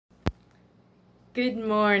Good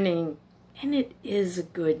morning. And it is a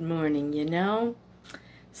good morning, you know?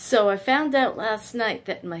 So I found out last night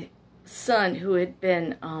that my son, who had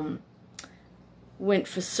been, went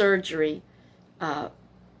for surgery,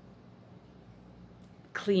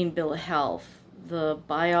 clean bill of health. The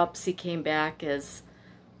biopsy came back as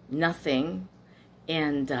nothing,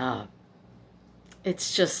 and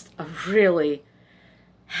it's just a really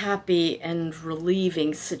happy and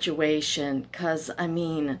relieving situation, because, I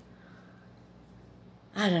mean,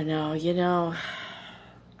 I don't know,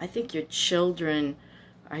 I think your children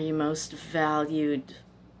are your most valued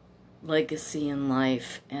legacy in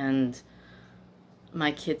life, and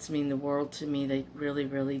my kids mean the world to me. They really,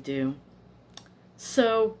 really do.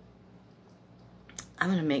 So, I'm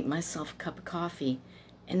going to make myself a cup of coffee,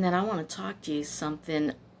 and then I want to talk to you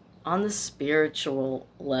something on the spiritual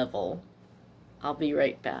level. I'll be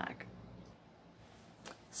right back.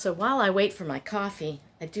 So while I wait for my coffee,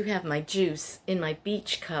 I do have my juice in my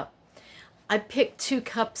beach cup. I picked 2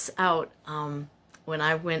 cups out when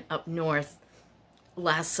I went up north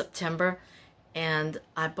last September, and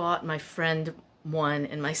I bought my friend one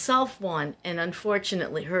and myself one, and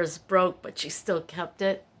unfortunately hers broke, but she still kept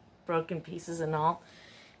it, broken pieces and all,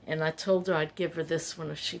 and I told her I'd give her this one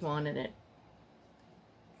if she wanted it.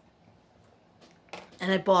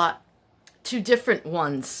 And I bought 2 different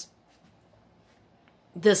ones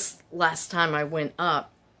this last time I went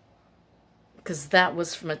up, because that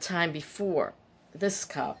was from a time before. This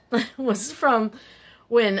cup was from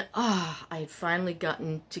when I had finally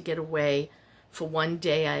gotten to get away for one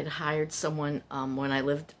day. I had hired someone when I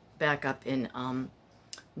lived back up in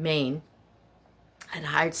Maine. I'd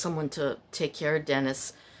hired someone to take care of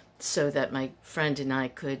Dennis so that my friend and I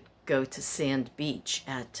could go to Sand Beach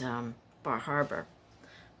at Bar Harbor.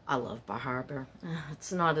 I love Bar Harbor.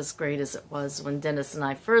 It's not as great as it was when Dennis and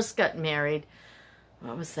I first got married.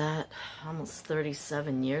 What was that? Almost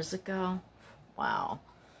 37 years ago? Wow.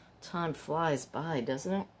 Time flies by,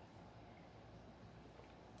 doesn't it?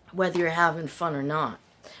 Whether you're having fun or not.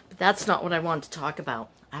 But that's not what I want to talk about.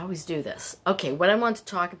 I always do this. Okay, what I want to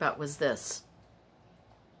talk about was this.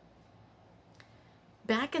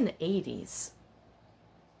 Back in the 80s,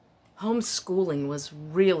 homeschooling was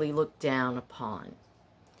really looked down upon.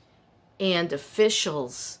 And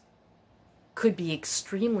officials could be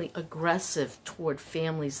extremely aggressive toward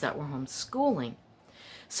families that were homeschooling.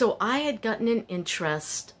 So I had gotten an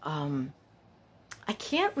interest, I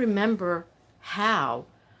can't remember how.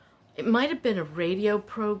 It might have been a radio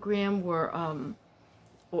program where,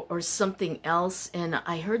 or something else, and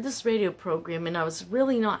I heard this radio program, and I was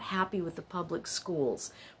really not happy with the public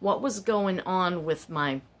schools. What was going on with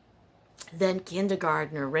my then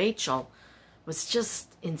kindergartner, Rachel, was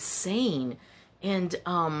just insane. And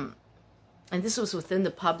this was within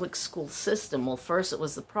the public school system. Well, first it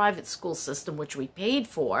was the private school system, which we paid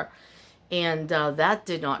for, and that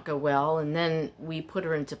did not go well. And then we put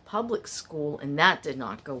her into public school, and that did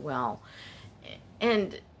not go well.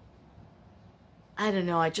 And I don't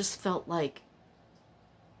know, I just felt like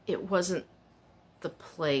it wasn't the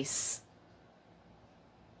place.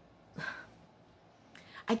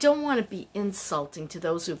 I don't want to be insulting to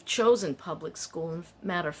those who've chosen public school. As a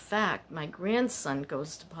matter of fact, my grandson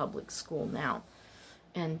goes to public school now.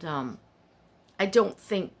 And I don't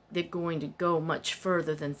think they're going to go much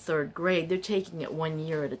further than 3rd grade. They're taking it 1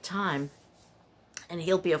 year at a time. And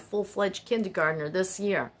he'll be a full-fledged kindergartner this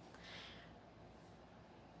year.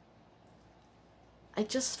 I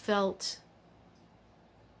just felt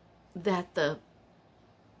that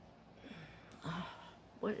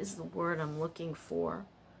what is the word I'm looking for?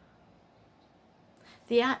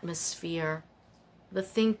 The atmosphere, the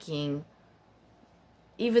thinking,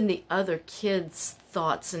 even the other kids'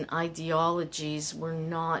 thoughts and ideologies were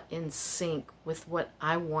not in sync with what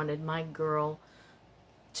I wanted my girl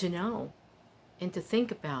to know and to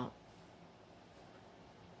think about.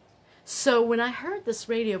 So when I heard this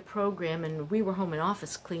radio program, and we were home and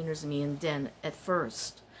office cleaners, me and Den, at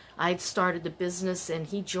first, I'd started a business, and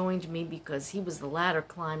he joined me because he was the ladder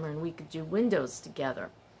climber and we could do windows together.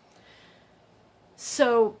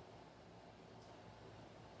 So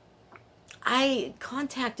I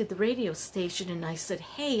contacted the radio station and I said,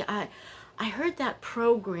 hey, I heard that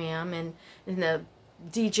program, and the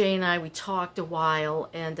DJ and I, we talked a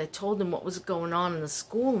while, and I told him what was going on in the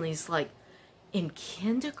school, and he's like, in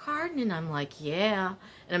kindergarten? And I'm like, yeah.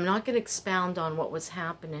 And I'm not going to expound on what was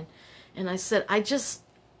happening. And I said,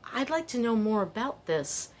 I'd like to know more about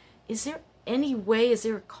this. Is there any way, is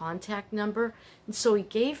there a contact number? And so he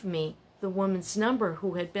gave me the woman's number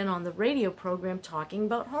who had been on the radio program talking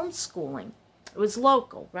about homeschooling. It was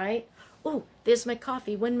local, right? Oh, there's my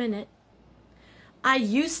coffee. 1 minute. I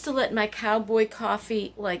used to let my cowboy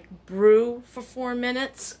coffee like brew for 4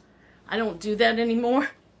 minutes. I don't do that anymore.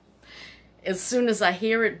 As soon as I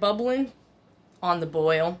hear it bubbling on the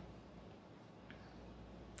boil,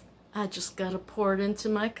 I just gotta pour it into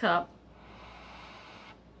my cup.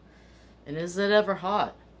 And is it ever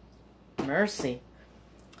hot? Mercy.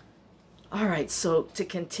 All right, so to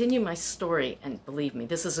continue my story, and believe me,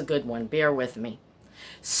 this is a good one, bear with me.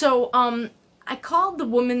 So I called the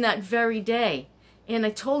woman that very day, and I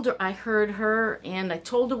told her I heard her, and I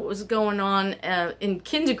told her what was going on in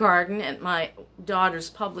kindergarten at my daughter's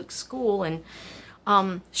public school, and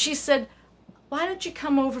she said, why don't you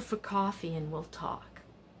come over for coffee and we'll talk?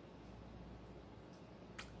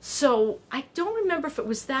 So I don't remember if it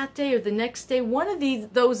was that day or the next day, one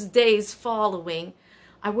of those days following,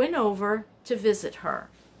 I went over to visit her.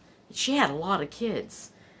 She had a lot of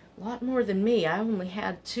kids, a lot more than me. I only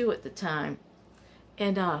had 2 at the time.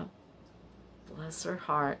 And bless her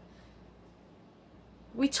heart,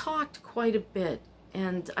 we talked quite a bit,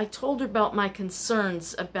 and I told her about my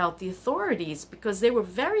concerns about the authorities because they were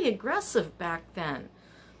very aggressive back then.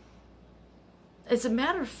 As a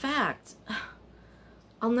matter of fact,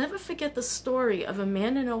 I'll never forget the story of a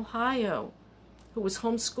man in Ohio who was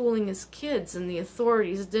homeschooling his kids, and the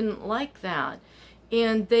authorities didn't like that.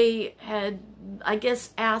 And they had, I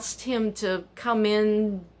guess, asked him to come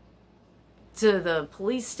in to the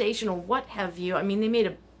police station or what have you. I mean, they made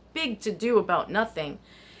a big to-do about nothing.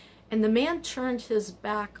 And the man turned his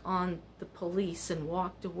back on the police and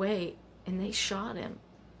walked away, and they shot him.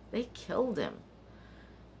 They killed him.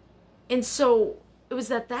 And so it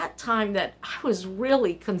was at that time that I was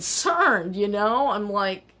really concerned, you know? I'm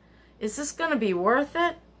like, is this going to be worth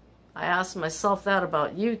it? I asked myself that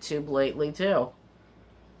about YouTube lately, too.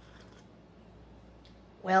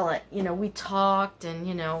 Well, you know, we talked, and,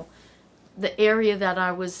 you know, the area that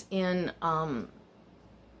I was in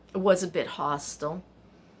was a bit hostile.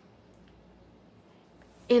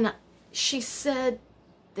 And she said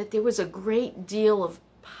that there was a great deal of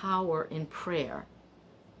power in prayer.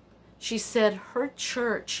 She said her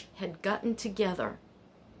church had gotten together.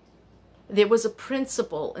 There was a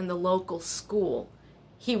principal in the local school.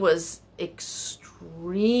 He was extremely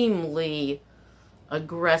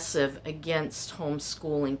aggressive against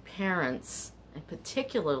homeschooling parents, and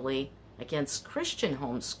particularly against Christian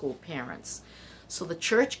homeschool parents. So the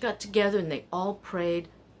church got together and they all prayed,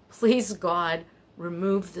 please God,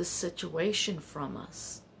 remove this situation from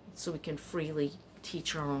us so we can freely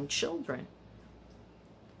teach our own children.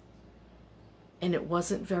 And it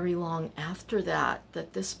wasn't very long after that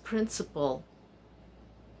that this principal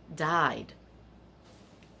died.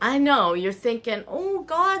 I know, you're thinking, oh,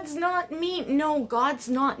 God's not mean. No, God's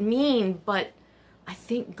not mean, but I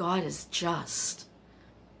think God is just.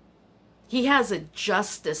 He has a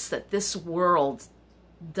justice that this world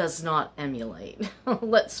does not emulate.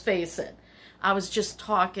 Let's face it. I was just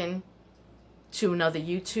talking to another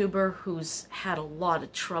YouTuber who's had a lot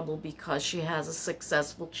of trouble because she has a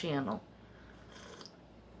successful channel.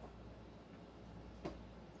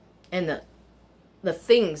 And the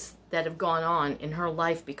things that have gone on in her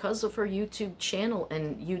life because of her YouTube channel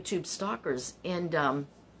and YouTube stalkers. And oh,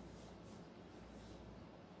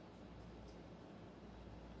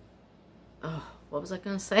 what was I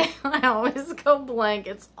going to say? I always go blank.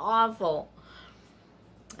 It's awful.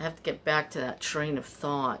 I have to get back to that train of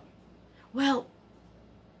thought. Well,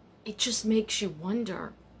 it just makes you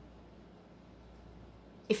wonder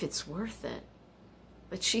if it's worth it.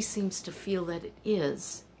 But she seems to feel that it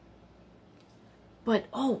is. But,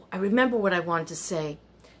 oh, I remember what I wanted to say.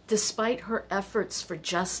 Despite her efforts for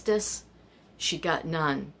justice, she got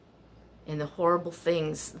none. And the horrible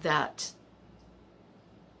things that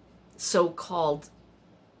so-called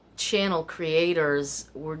channel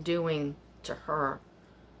creators were doing to her,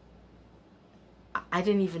 I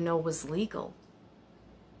didn't even know was legal.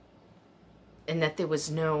 And that there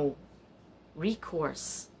was no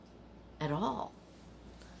recourse at all.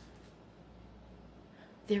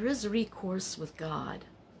 There is recourse with God.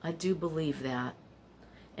 I do believe that.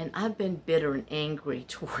 And I've been bitter and angry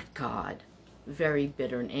toward God. Very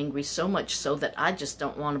bitter and angry. So much so that I just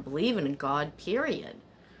don't want to believe in a God, period.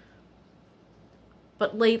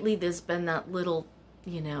 But lately there's been that little,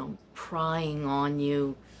 you know, prying on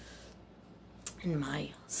you in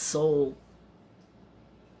my soul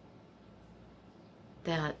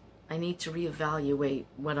that I need to reevaluate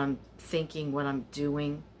what I'm thinking, what I'm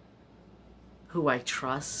doing, who I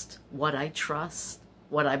trust, what I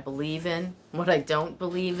believe in, what I don't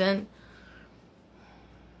believe in.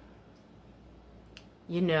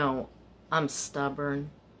 You know, I'm stubborn.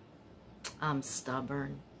 I'm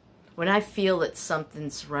stubborn. When I feel that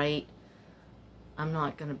something's right, I'm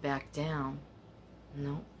not going to back down.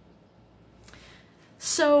 No.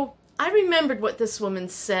 So I remembered what this woman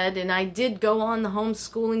said, and I did go on the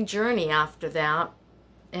homeschooling journey after that.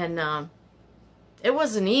 And it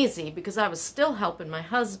wasn't easy because I was still helping my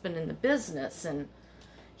husband in the business, and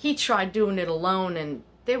he tried doing it alone, and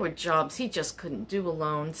there were jobs he just couldn't do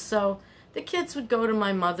alone. So the kids would go to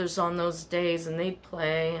my mother's on those days, and they'd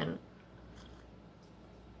play, and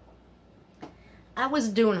I was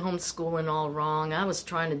doing homeschooling all wrong. I was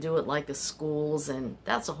trying to do it like the schools, and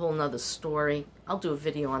that's a whole nother story. I'll do a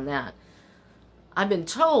video on that. I've been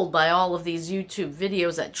told by all of these YouTube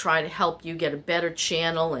videos that try to help you get a better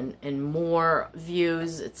channel and more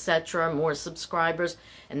views, etc., more subscribers,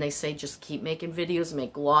 and they say just keep making videos,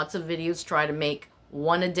 make lots of videos, try to make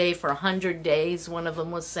one a day for 100 days, one of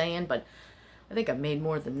them was saying, but I think I've made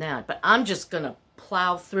more than that. But I'm just going to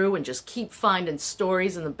plow through and just keep finding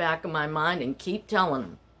stories in the back of my mind and keep telling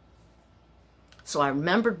them. So I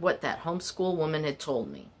remembered what that homeschool woman had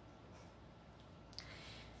told me.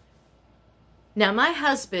 Now, my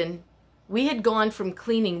husband, we had gone from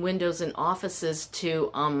cleaning windows in offices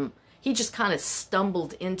to, he just kind of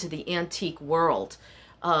stumbled into the antique world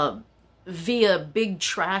via big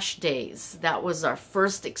trash days. That was our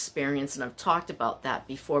first experience, and I've talked about that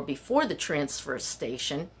before the transfer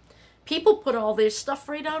station. People put all their stuff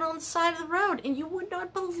right out on the side of the road, and you would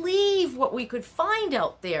not believe what we could find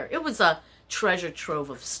out there. It was a treasure trove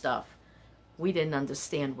of stuff. We didn't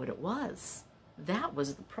understand what it was. That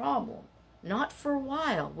was the problem. Not for a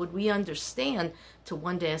while would we understand, till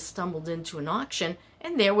one day I stumbled into an auction,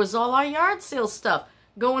 and there was all our yard sale stuff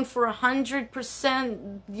going for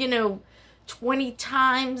 100%, you know, 20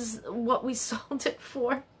 times what we sold it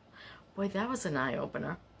for. Boy, that was an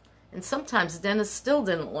eye-opener. And sometimes Dennis still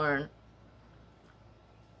didn't learn.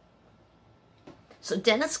 So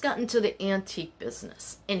Dennis got into the antique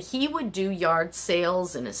business, and he would do yard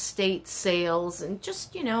sales and estate sales, and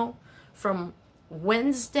just, you know, from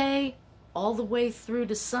Wednesday all the way through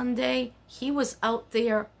to Sunday, he was out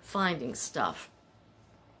there finding stuff.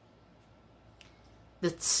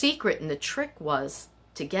 The secret and the trick was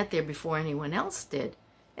to get there before anyone else did,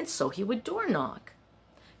 and so he would door knock.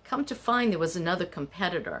 Come to find there was another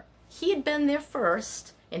competitor. He had been there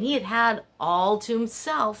first, and he had had all to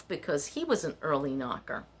himself because he was an early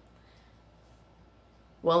knocker.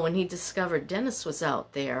 Well, when he discovered Dennis was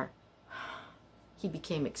out there, he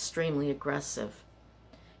became extremely aggressive.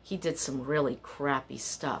 He did some really crappy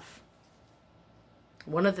stuff.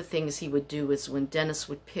 One of the things he would do is when Dennis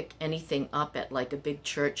would pick anything up at like a big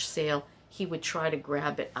church sale, he would try to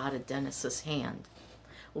grab it out of Dennis's hand.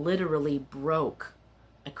 Literally broke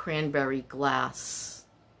a cranberry glass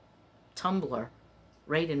tumbler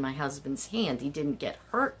right in my husband's hand. He didn't get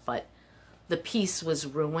hurt, but the piece was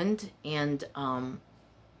ruined, and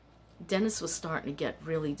Dennis was starting to get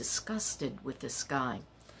really disgusted with this guy.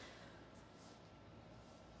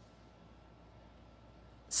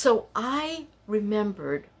 So I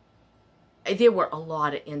remembered, there were a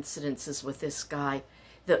lot of incidences with this guy.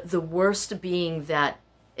 The worst being that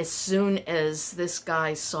as soon as this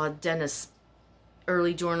guy saw Dennis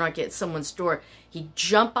early door knock at someone's door, he'd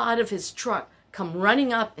jump out of his truck, come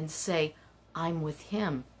running up and say, "I'm with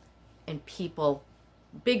him." And people,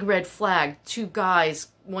 big red flag, two guys,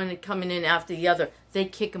 one coming in after the other,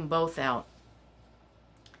 they'd kick them both out.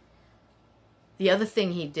 The other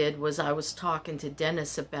thing he did was, I was talking to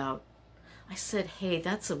Dennis about, I said, "Hey,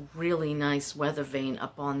 that's a really nice weather vane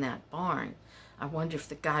up on that barn. I wonder if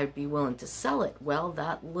the guy would be willing to sell it." Well,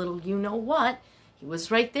 that little you-know-what, he was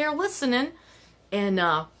right there listening. And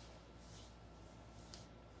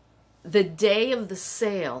the day of the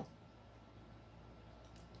sale,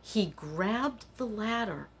 he grabbed the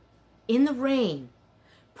ladder in the rain,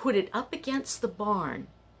 put it up against the barn,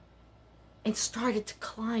 and started to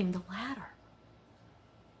climb the ladder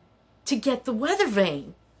to get the weather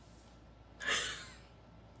vane.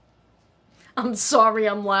 I'm sorry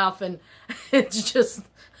I'm laughing. It's just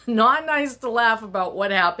not nice to laugh about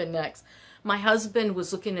what happened next. My husband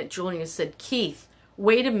was looking at Julie and said, "Keith,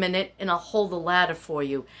 wait a minute and I'll hold the ladder for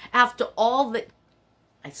you." After all that,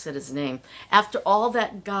 I said his name, after all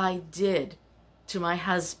that guy did to my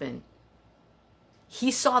husband, he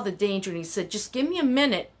saw the danger and he said, "Just give me a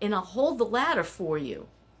minute and I'll hold the ladder for you."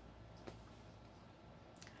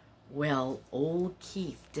 Well, old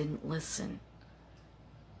Keith didn't listen.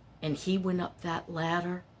 And he went up that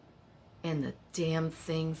ladder, and the damn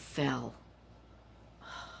thing fell.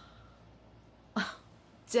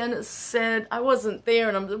 Dennis said, I wasn't there,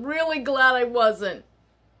 and I'm really glad I wasn't.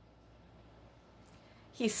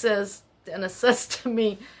 He says, Dennis says to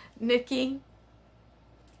me, "Nikki,"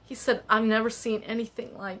 he said, "I've never seen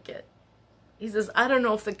anything like it." He says, I don't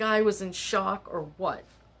know if the guy was in shock or what,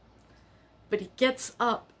 but he gets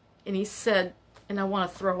up and he said, and I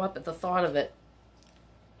want to throw up at the thought of it,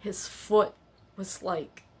 his foot was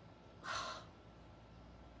like,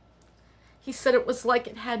 he said it was like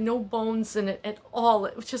it had no bones in it at all.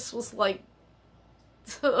 It just was like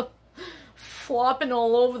flopping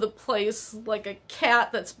all over the place like a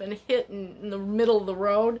cat that's been hit in the middle of the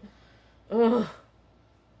road. Ugh.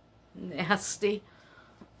 Nasty.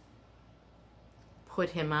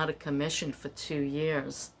 Put him out of commission for 2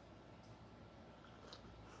 years.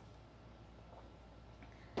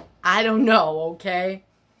 I don't know, okay?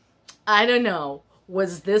 I don't know.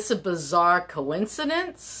 Was this a bizarre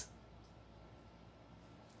coincidence?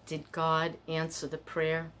 Did God answer the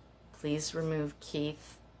prayer? Please remove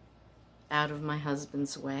Keith out of my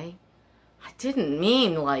husband's way. I didn't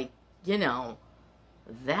mean like, you know,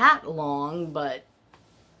 that long, but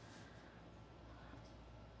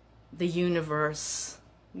the universe,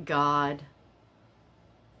 God,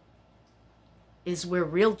 is where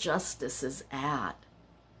real justice is at.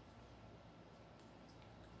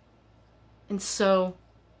 And so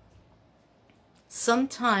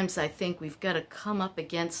sometimes I think we've got to come up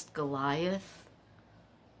against Goliath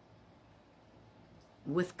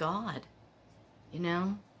with God, you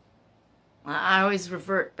know? I always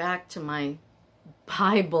revert back to my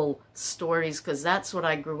Bible stories because that's what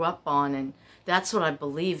I grew up on and that's what I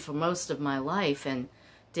believed for most of my life. And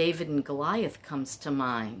David and Goliath comes to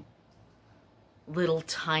mind. Little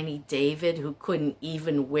tiny David who couldn't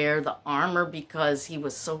even wear the armor because he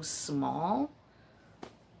was so small.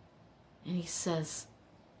 And he says,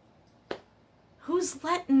 who's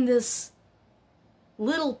letting this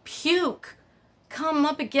little puke come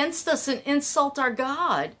up against us and insult our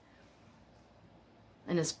God?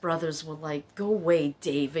 And his brothers were like, go away,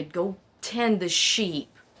 David, go tend the sheep.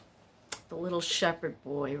 The little shepherd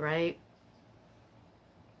boy, right?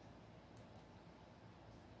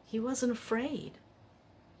 He wasn't afraid.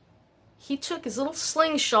 He took his little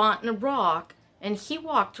slingshot and a rock, and he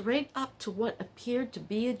walked right up to what appeared to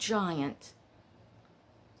be a giant.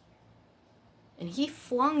 And he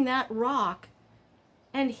flung that rock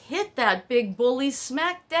and hit that big bully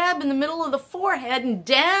smack dab in the middle of the forehead, and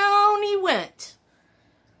down he went.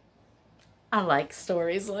 I like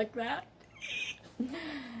stories like that.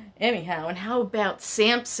 Anyhow, and how about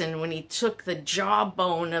Samson when he took the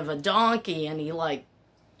jawbone of a donkey and he like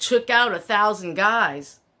took out 1,000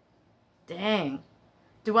 guys? Dang.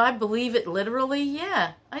 Do I believe it literally?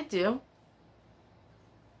 Yeah, I do.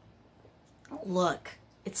 Look,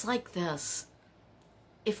 it's like this.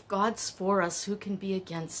 If God's for us, who can be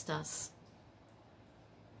against us?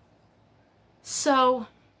 So,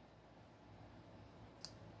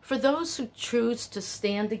 for those who choose to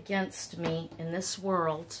stand against me in this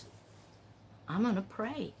world, I'm going to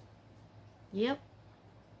pray. Yep,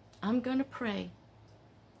 I'm going to pray.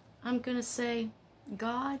 I'm going to say,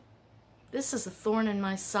 God, this is a thorn in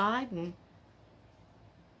my side, and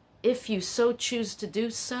if you so choose to do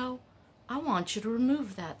so, I want you to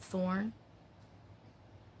remove that thorn.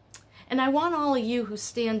 And I want all of you who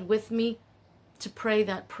stand with me to pray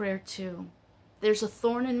that prayer too. There's a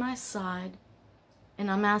thorn in my side, and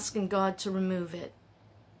I'm asking God to remove it.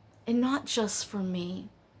 And not just for me,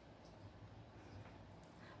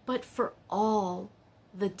 but for all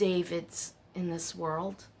the Davids in this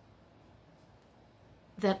world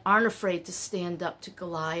that aren't afraid to stand up to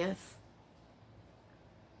Goliath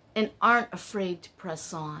and aren't afraid to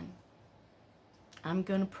press on. I'm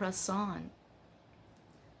going to press on.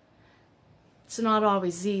 It's not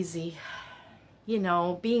always easy. You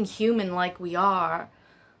know, being human like we are,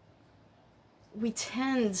 we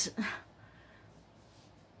tend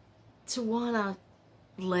to want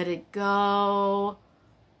to let it go,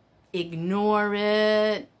 ignore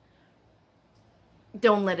it,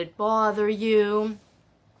 don't let it bother you.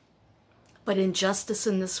 But injustice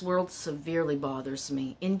in this world severely bothers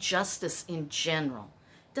me. Injustice in general.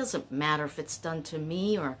 It doesn't matter if it's done to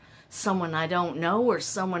me or someone I don't know or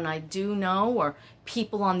someone I do know or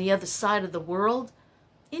people on the other side of the world.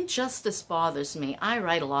 Injustice bothers me. I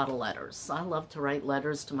write a lot of letters. I love to write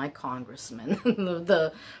letters to my congressman,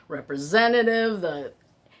 the representative,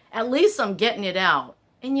 at least I'm getting it out.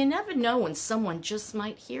 And you never know when someone just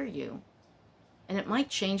might hear you. And it might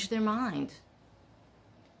change their mind.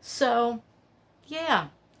 So, yeah,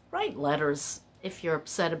 write letters if you're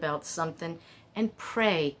upset about something. And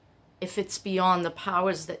pray if it's beyond the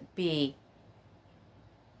powers that be.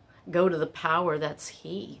 Go to the power that's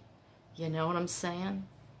He. You know what I'm saying?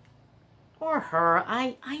 Or her.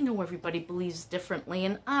 I know everybody believes differently,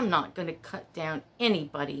 and I'm not going to cut down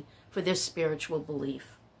anybody for their spiritual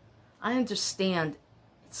belief. I understand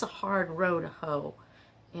It's a hard row to hoe.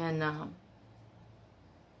 And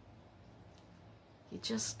you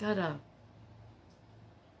just gotta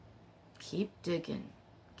keep digging,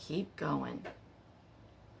 keep going.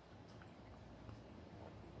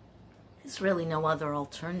 There's really no other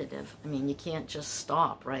alternative. I mean, you can't just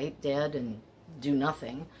stop, right, dead, and do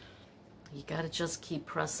nothing. You gotta just keep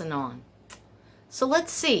pressing on. So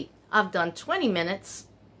let's see. I've done 20 minutes.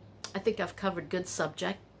 I think I've covered good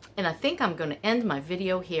subject. And I think I'm going to end my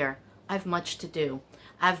video here. I have much to do.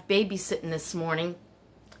 I have babysitting this morning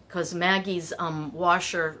because Maggie's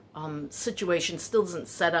washer situation still isn't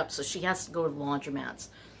set up, so she has to go to the laundromats.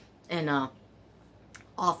 And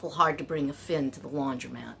awful hard to bring a Finn to the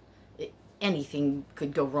laundromat. Anything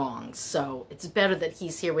could go wrong. So it's better that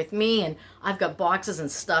he's here with me, and I've got boxes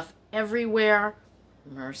and stuff everywhere.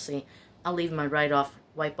 Mercy. I'll leave my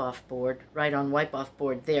wipe-off board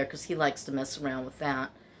there because he likes to mess around with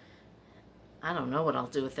that. I don't know what I'll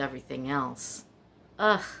do with everything else.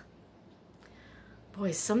 Ugh.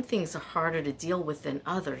 Boy, some things are harder to deal with than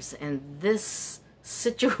others, and this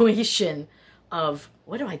situation of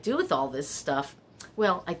what do I do with all this stuff?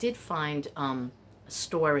 Well, I did find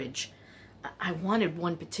storage. I wanted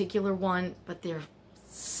one particular one, but they're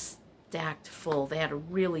stacked full. They had a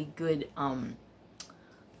really good,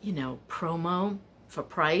 you know, promo for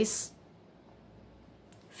price.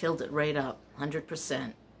 Filled it right up,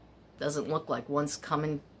 100%. Doesn't look like one's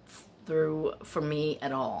coming through for me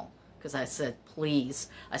at all. Because I said, please.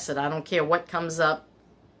 I said, I don't care what comes up.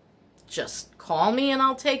 Just call me and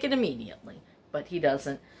I'll take it immediately. But he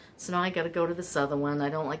doesn't. So now I got to go to this other one. I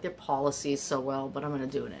don't like their policies so well, but I'm going to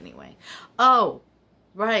do it anyway. Oh,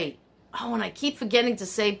 right. Oh, and I keep forgetting to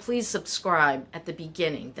say, please subscribe at the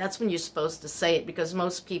beginning. That's when you're supposed to say it because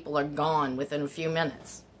most people are gone within a few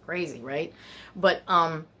minutes. Crazy, right? But,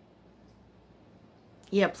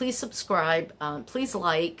 yeah, please subscribe. Please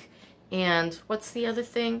like. And what's the other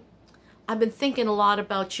thing? I've been thinking a lot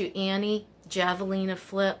about you, Annie, Javelina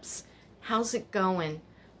Flips. How's it going?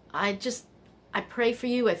 I pray for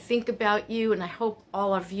you. I think about you. And I hope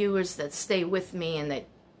all our viewers that stay with me and that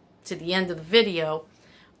to the end of the video,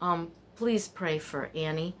 please pray for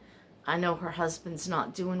Annie. I know her husband's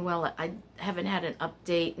not doing well. I haven't had an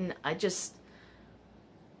update, and I just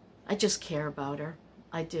care about her.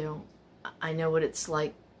 I do. I know what it's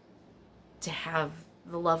like to have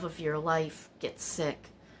the love of your life get sick.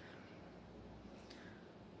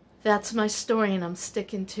 That's my story, and I'm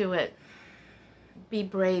sticking to it. Be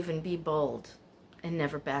brave and be bold, and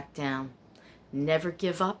never back down. Never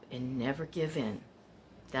give up and never give in.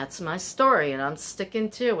 That's my story, and I'm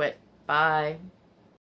sticking to it. Bye.